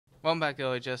Welcome back to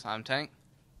LHS. I'm Tank.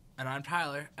 And I'm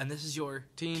Tyler, and this is your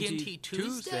TNT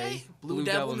Tuesday Blue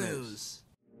Devil News.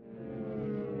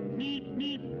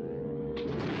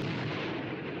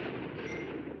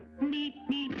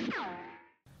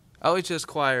 LHS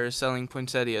Choir is selling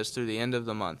poinsettias through the end of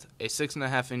the month. A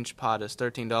 6.5-inch pot is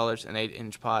 $13, an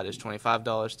 8-inch pot is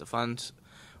 $25. The funds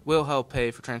will help pay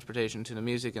for transportation to the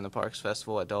Music in the Parks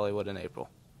Festival at Dollywood in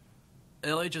April.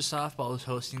 LHS Softball is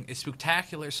hosting a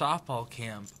spectacular softball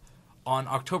camp on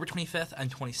October 25th and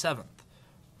 27th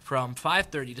from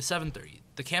 5:30 to 7:30.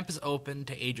 The camp is open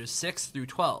to ages 6 through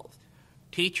 12.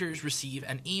 Teachers receive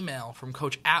an email from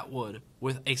Coach Atwood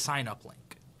with a sign-up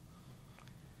link.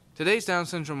 Today's Down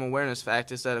syndrome awareness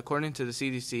fact is that according to the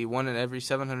CDC, 1 in every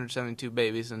 772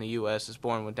 babies in the U.S. is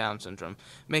born with Down syndrome,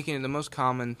 making it the most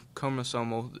common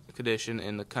chromosomal condition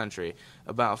in the country.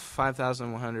 About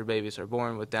 5,100 babies are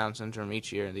born with Down syndrome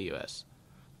each year in the U.S.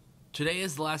 Today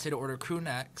is the last day to order crew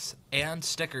necks and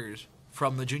stickers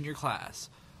from the junior class.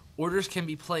 Orders can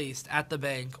be placed at the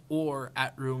bank or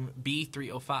at room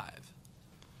B305.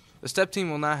 The step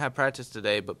team will not have practice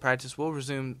today, but practice will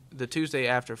resume the Tuesday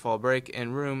after fall break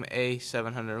in room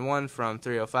A701 from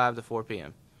 3:05 to 4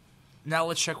 p.m. Now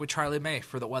let's check with Charlie May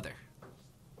for the weather.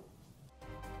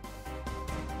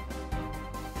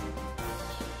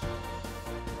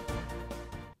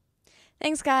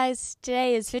 Thanks, guys.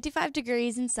 Today is 55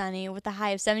 degrees and sunny with a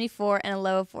high of 74 and a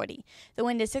low of 40. The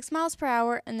wind is 6 miles per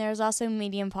hour, and there is also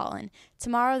medium pollen.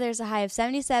 Tomorrow, there's a high of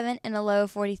 77 and a low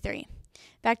of 43.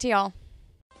 Back to y'all.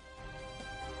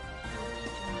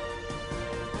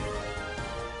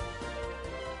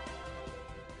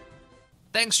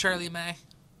 Thanks, Charlie May.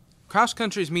 Cross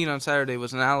country's meet on Saturday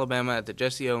was in Alabama at the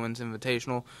Jesse Owens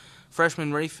Invitational.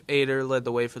 Freshman Rafe Ader led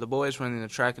the way for the boys, running the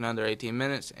track in under 18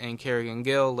 minutes, and Kerrigan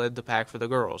Gill led the pack for the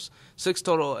girls. 6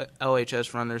 total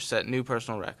LHS runners set new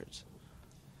personal records.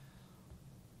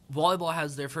 Volleyball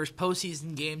has their first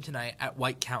postseason game tonight at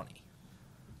White County.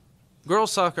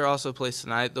 Girls soccer also plays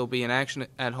tonight. They'll be in action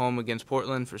at home against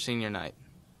Portland for senior night.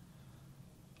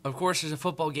 Of course, there's a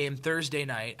football game Thursday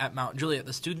night at Mount Juliet.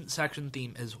 The student section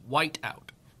theme is White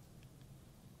Out.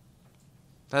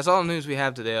 That's all the news we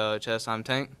have today, LHS. I'm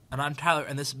Tank. And I'm Tyler,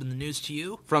 and this has been the news to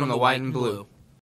you from the White and Blue.